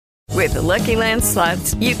With the Lucky Land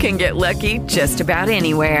Slots, you can get lucky just about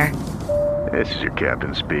anywhere. This is your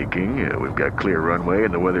captain speaking. We've got clear runway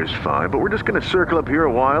and the weather's fine, but we're just going to circle up here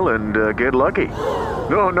a while and get lucky.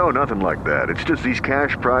 No, nothing like that. It's just these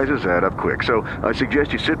cash prizes add up quick. So I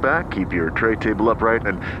suggest you sit back, keep your tray table upright,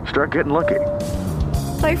 and start getting lucky.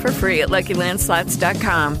 Play for free at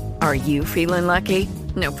LuckyLandSlots.com. Are you feeling lucky?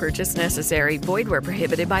 No purchase necessary. Void where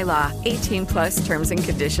prohibited by law. 18 plus terms and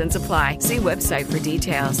conditions apply. See website for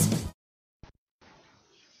details.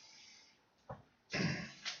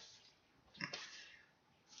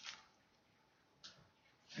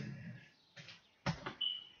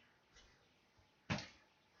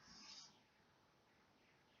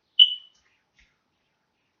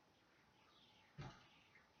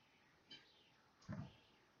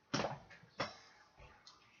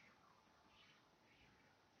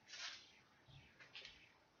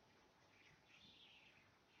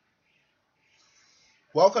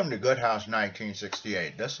 Welcome to Good House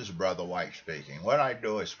 1968. This is Brother White speaking. What I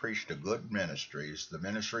do is preach to good ministries, the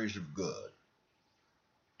ministries of good.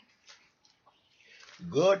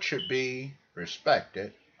 Good should be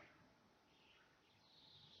respected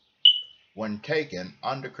when taken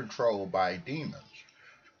under control by demons.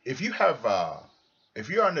 If you're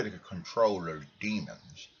under the control of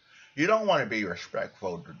demons, you don't want to be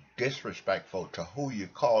disrespectful to who you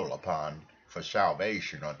call upon for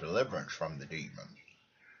salvation or deliverance from the demons.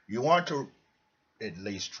 You want to at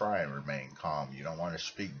least try and remain calm. You don't want to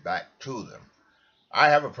speak back to them. I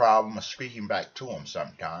have a problem of speaking back to them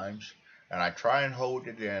sometimes, and I try and hold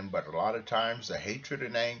it in, but a lot of times the hatred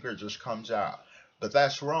and anger just comes out. But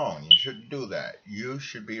that's wrong. You shouldn't do that. You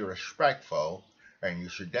should be respectful, and you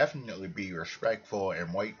should definitely be respectful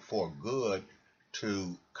and wait for good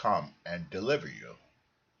to come and deliver you.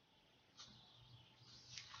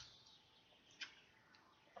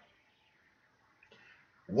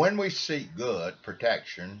 When we seek good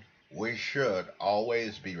protection, we should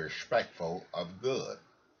always be respectful of good.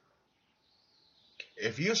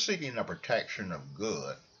 If you're seeking the protection of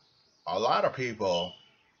good, a lot of people,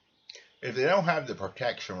 if they don't have the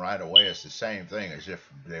protection right away, it's the same thing as if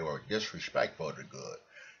they were disrespectful to good.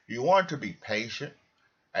 You want to be patient,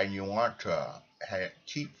 and you want to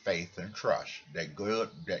keep faith and trust that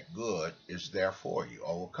good is there for you,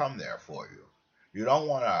 or will come there for you. You don't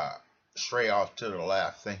want to stray off to the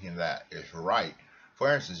left thinking that is right.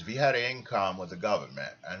 For instance, if you had an income with the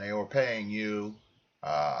government and they were paying you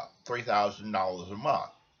 $3,000 a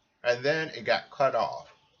month, and then it got cut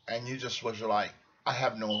off, and you just was like, I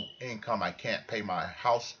have no income, I can't pay my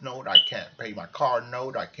house note, I can't pay my car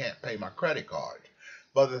note, I can't pay my credit card.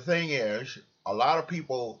 But the thing is, a lot of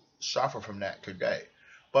people suffer from that today.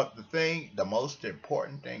 But the most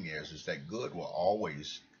important thing is that good will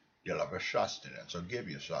always deliver sustenance or give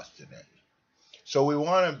you sustenance. So we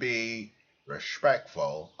want to be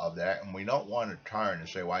respectful of that, and we don't want to turn and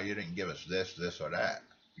say, well, you didn't give us this, or that.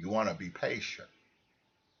 You want to be patient.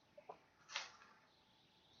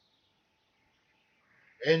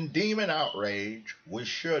 In demon outrage, we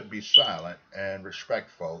should be silent and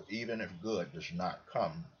respectful, even if good does not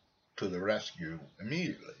come to the rescue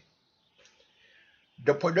immediately.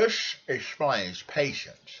 The Pradesh explains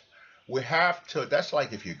patience. That's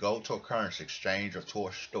like if you go to a currency exchange or to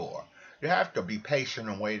a store. You have to be patient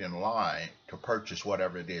and wait in line to purchase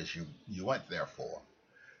whatever it is you went there for.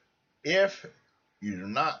 If you do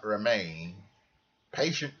not remain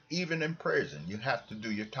patient, even in prison, you have to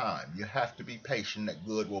do your time. You have to be patient that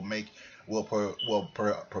good will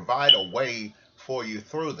provide a way for you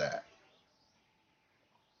through that.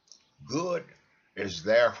 Good is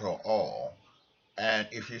there for all. And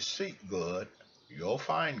if you seek good, you'll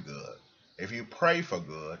find good. If you pray for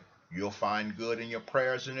good, you'll find good in your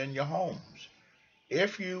prayers and in your homes.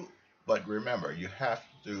 But remember, you have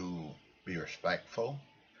to be respectful.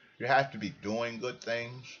 You have to be doing good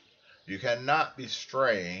things. You cannot be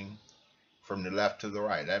straying from the left to the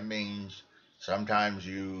right. That means sometimes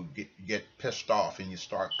you get pissed off and you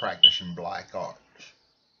start practicing black arts.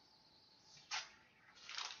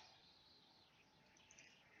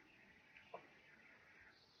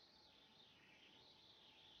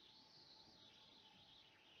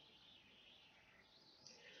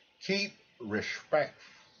 Keep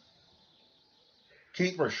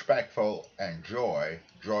respectful and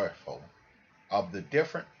joyful of the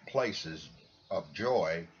different places of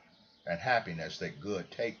joy and happiness that good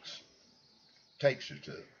takes you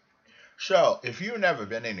to. So, if you've never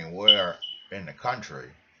been anywhere in the country,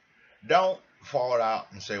 don't fall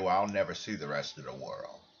out and say, well, I'll never see the rest of the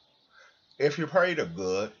world. If you pray to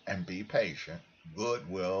good and be patient, good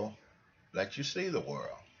will let you see the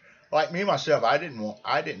world. Like me myself, I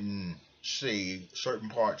didn't see certain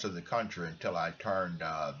parts of the country until I turned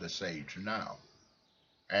this age now.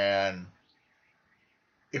 And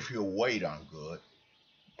if you wait on good,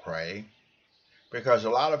 pray. Because a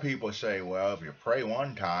lot of people say, well, if you pray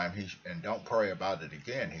one time and don't pray about it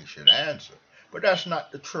again, he should answer. But that's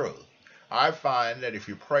not the truth. I find that if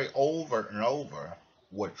you pray over and over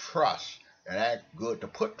with trust and act good to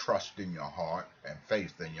put trust in your heart and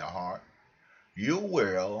faith in your heart, you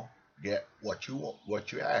will get what you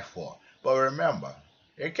ask for. But remember,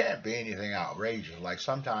 it can't be anything outrageous. Like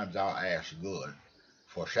sometimes I'll ask good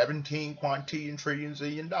for 17 quintillion trillion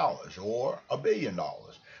zillion dollars or $1 billion.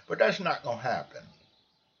 But that's not going to happen.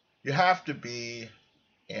 You have to be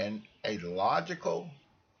in a logical,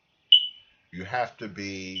 you have to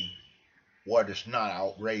be what is not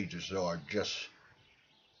outrageous or just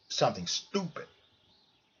something stupid.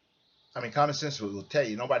 I mean, common sense will tell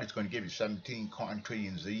you nobody's going to give you 17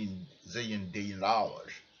 quintillion zillion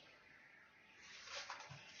dollars.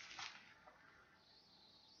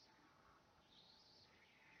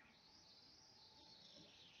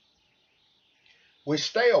 We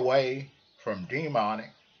stay away from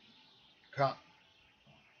demonic con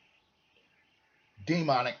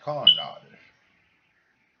artists.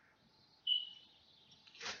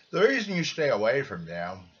 The reason you stay away from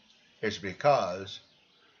them is because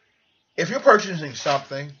if you're purchasing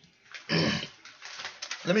something,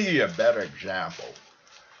 let me give you a better example.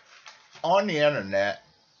 On the internet,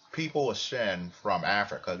 people will send from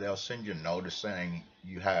Africa, they'll send you a notice saying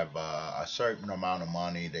you have a certain amount of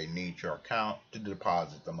money they need your account to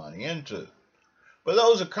deposit the money into. But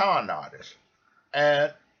those are con artists.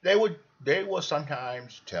 And they will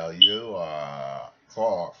sometimes tell you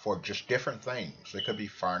for just different things. It could be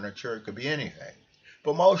furniture, it could be anything.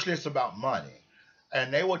 But mostly it's about money.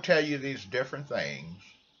 And they will tell you these different things,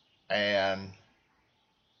 and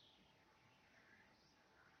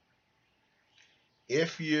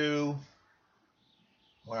if you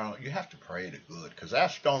have to pray to good, because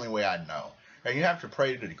that's the only way I know. And you have to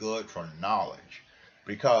pray to the good for knowledge,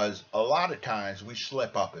 because a lot of times we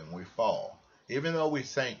slip up and we fall. Even though we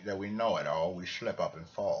think that we know it all, we slip up and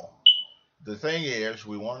fall. The thing is,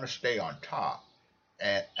 we want to stay on top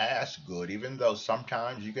and ask good, even though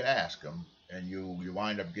sometimes you can ask them and you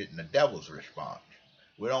wind up getting the devil's response.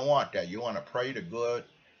 We don't want that. You want to pray to good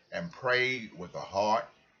and pray with the heart,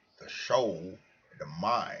 the soul, the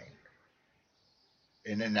mind,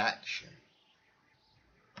 and in action.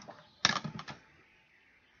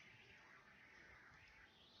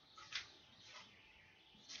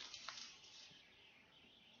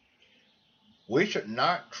 We should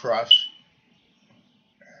not trust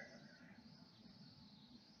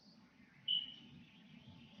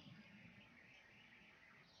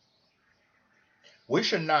we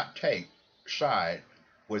should not take side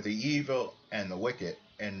with the evil and the wicked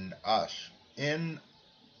in us. When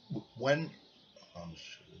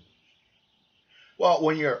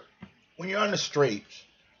when you're on the streets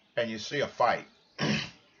and you see a fight,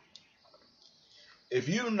 if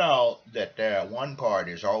you know that one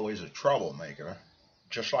party is always a troublemaker,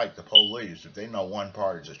 just like the police, if they know one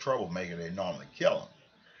party is a troublemaker, they normally kill them.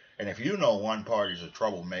 And if you know one party is a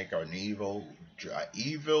troublemaker, an evil,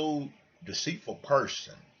 deceitful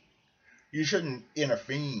person, you shouldn't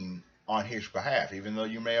intervene on his behalf, even though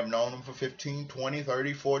you may have known him for 15, 20,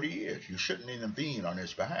 30, 40 years. You shouldn't intervene on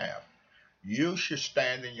his behalf. You should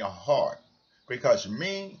stand in your heart. Because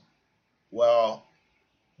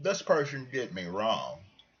this person did me wrong,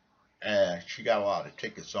 and she got a lot of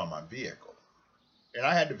tickets on my vehicle. And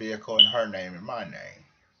I had the vehicle in her name and my name.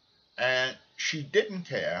 And she didn't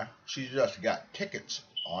care. She just got tickets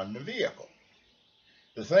on the vehicle.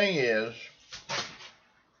 The thing is,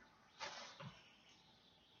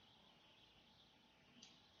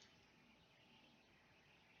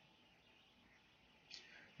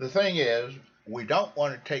 we don't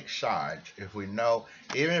want to take sides if we know,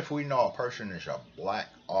 even if we know a person is a black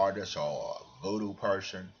artist or a voodoo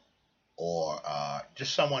person or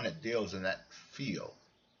just someone that deals in that field.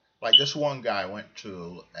 Like this one guy I went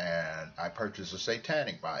to and I purchased a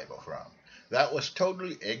satanic Bible from. That was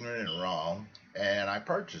totally ignorant and wrong, and I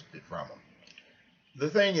purchased it from him. The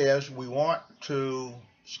thing is, we want to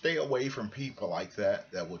stay away from people like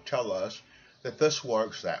that will tell us that this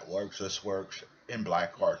works, that works, this works in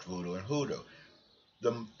black arts, voodoo, and hoodoo.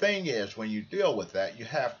 The thing is, when you deal with that, you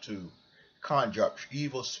have to conjure up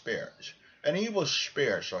evil spirits. And evil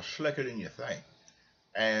spirits are slicker than you think.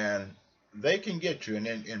 And they can get you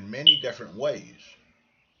in many different ways.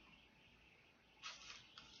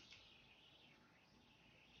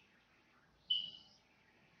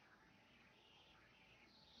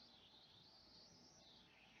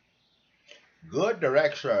 Good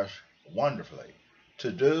directs us wonderfully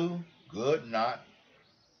to do good, not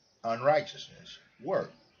unrighteousness,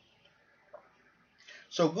 work.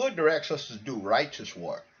 So good directs us to do righteous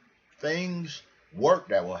work, things, work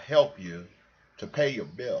that will help you to pay your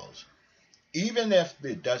bills. Even if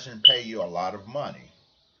it doesn't pay you a lot of money,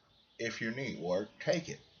 if you need work, take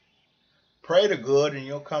it. Pray to good and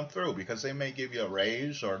you'll come through because they may give you a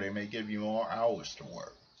raise or they may give you more hours to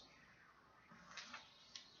work.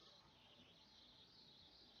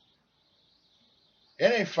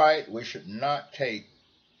 In a fight, we should not take.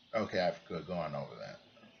 Okay, I've gone over that.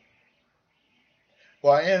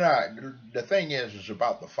 Well, the thing is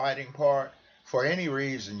about the fighting part. For any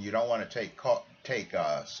reason, you don't want to take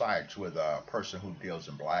sides with a person who deals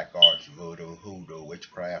in black arts, voodoo, hoodoo,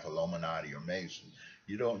 witchcraft, Illuminati, or Mason.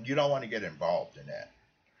 You don't want to get involved in that.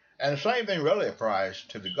 And the same thing really applies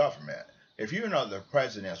to the government. If you know the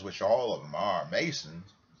presidents, which all of them are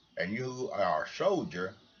Masons, and you are a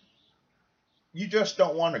soldier, you just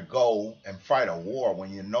don't want to go and fight a war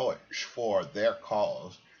when you know it's for their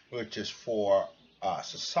cause, which is for a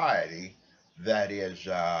society that is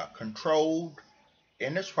controlled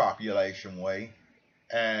in its population way,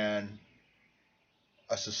 and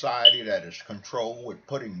a society that is controlled with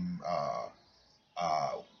putting uh,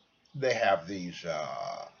 they have these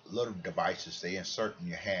little devices they insert in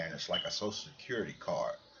your hand. It's like a social security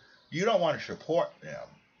card. You don't want to support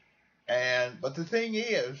them. But the thing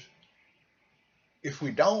is, if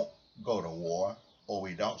we don't go to war or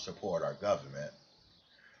we don't support our government,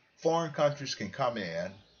 foreign countries can come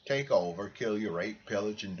in, take over, kill you, rape,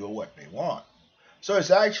 pillage, and do what they want. So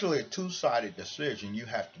it's actually a two-sided decision you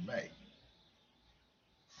have to make.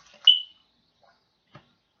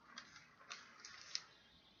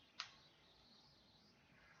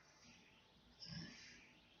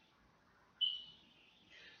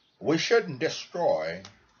 We shouldn't destroy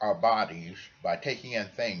our bodies by taking in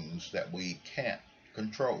things that we can't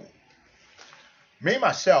control. Me,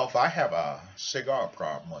 myself, I have a cigar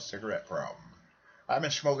problem, a cigarette problem. I've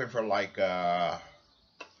been smoking for like about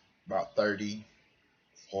 30,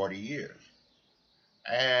 40 years.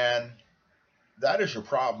 And that is a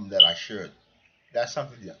problem that's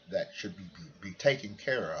something that should be taken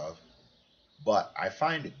care of, but I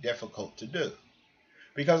find it difficult to do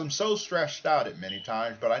because I'm so stressed out at many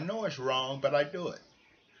times, but I know it's wrong, but I do it.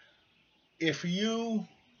 If you,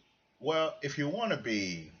 if you want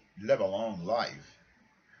to live a long life,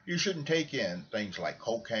 you shouldn't take in things like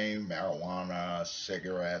cocaine, marijuana,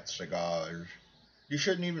 cigarettes, cigars. You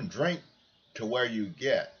shouldn't even drink to where you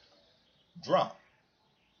get drunk.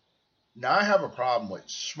 Now, I have a problem with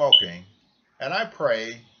smoking, and I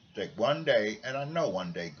pray that one day, and I know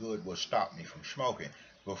one day, good will stop me from smoking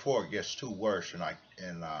before it gets too worse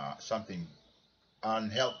and something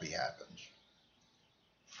unhealthy happens.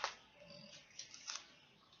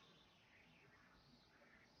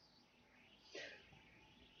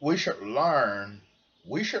 We should learn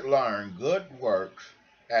we should learn good works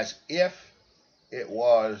as if it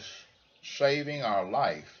was saving our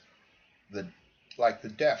life, the like the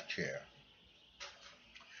death chair.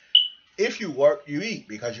 If you work, you eat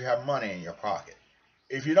because you have money in your pocket.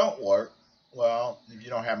 If you don't work, well, if you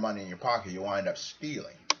don't have money in your pocket, you wind up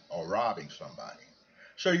stealing or robbing somebody.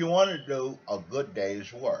 So you want to do a good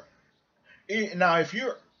day's work. Now, if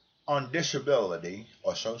you're on disability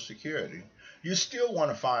or Social Security, you still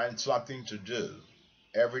want to find something to do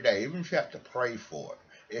every day, even if you have to pray for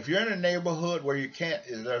it. If you're in a neighborhood where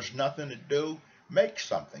there's nothing to do, make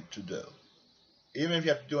something to do. Even if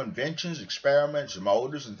you have to do inventions, experiments,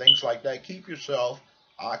 motors, and things like that, keep yourself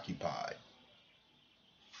occupied.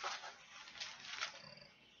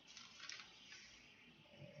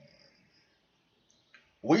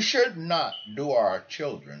 We should not do our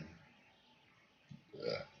children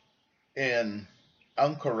in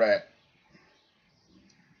incorrect.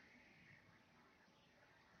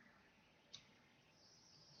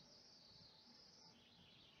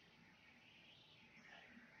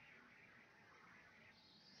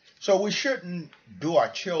 So we shouldn't do our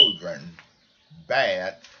children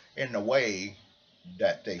bad in the way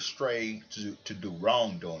that they stray to do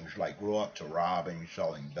wrongdoings, like grow up to robbing,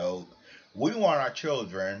 selling dope. We want our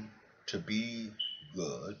children to be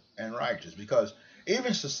good and righteous because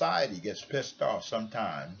even society gets pissed off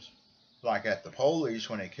sometimes, like at the police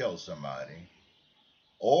when they kill somebody,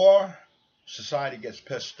 or society gets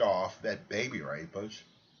pissed off at baby rapers.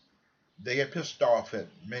 They get pissed off at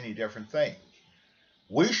many different things.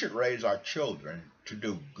 We should raise our children to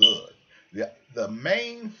do good. The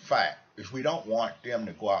main fact is we don't want them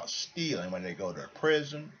to go out stealing when they go to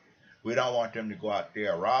prison. We don't want them to go out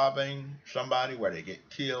there robbing somebody where they get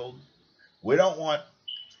killed. We don't want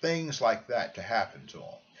things like that to happen to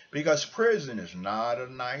them. because prison is not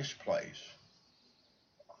a nice place.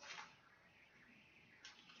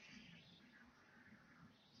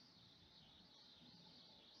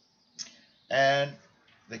 And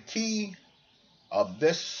the key of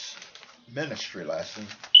this ministry lesson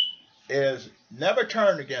is never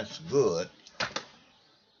turn against good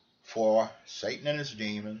for Satan and his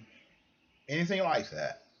demons, anything like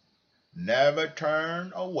that. Never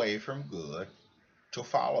turn away from good to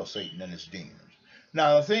follow Satan and his demons.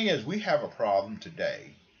 Now, the thing is, we have a problem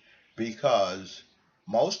today because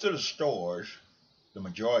most of the stores, the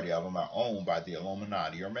majority of them, are owned by the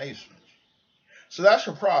Illuminati or Masons. So that's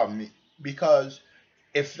a problem, because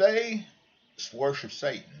if they worship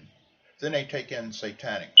Satan, then they take in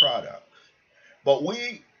satanic products. But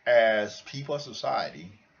we, as people of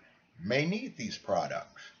society, may need these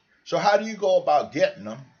products. So how do you go about getting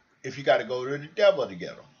them if you got to go to the devil to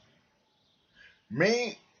get them?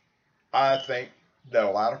 I think that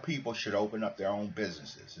a lot of people should open up their own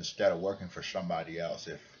businesses instead of working for somebody else,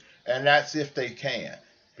 and that's if they can,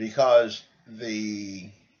 because the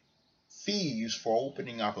fees for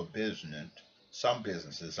opening up a business, some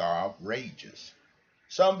businesses are outrageous.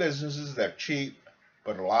 Some businesses, they're cheap,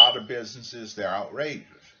 but a lot of businesses, they're outrageous.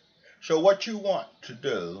 So what you want to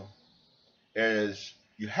do is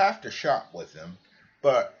you have to shop with them,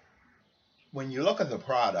 but when you look at the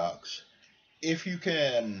products, if you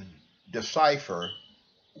can decipher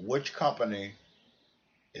which company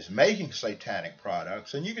is making satanic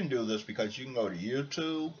products, and you can do this because you can go to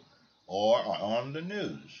YouTube or on the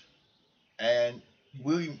news, and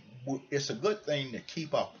it's a good thing to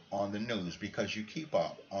keep up on the news, because you keep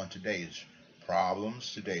up on today's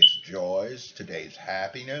problems, today's joys, today's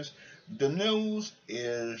happiness. The news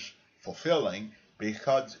is fulfilling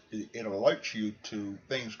because it alerts you to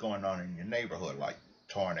things going on in your neighborhood, like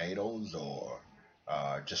tornadoes or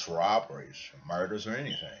just robberies, murders, or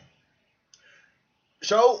anything.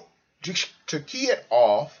 So to key it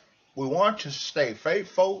off, we want to stay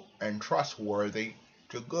faithful and trustworthy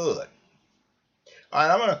to good. All right,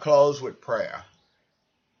 I'm going to close with prayer.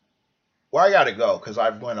 Well, I got to go because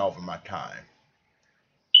I've went over my time.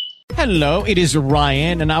 Hello, it is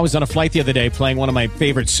Ryan, and I was on a flight the other day playing one of my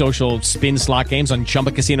favorite social spin slot games on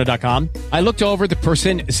ChumbaCasino.com. I looked over at the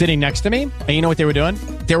person sitting next to me, and you know what they were doing?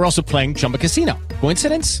 They were also playing Chumba Casino.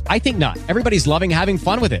 Coincidence? I think not. Everybody's loving having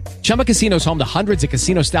fun with it. Chumba Casino is home to hundreds of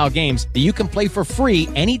casino-style games that you can play for free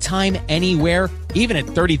anytime, anywhere, even at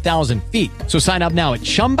 30,000 feet. So sign up now at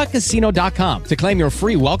ChumbaCasino.com to claim your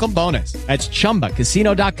free welcome bonus. That's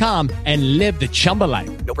ChumbaCasino.com and live the Chumba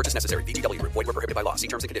life. No purchase necessary. VGW. Void where prohibited by law. See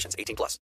terms and conditions. 18+.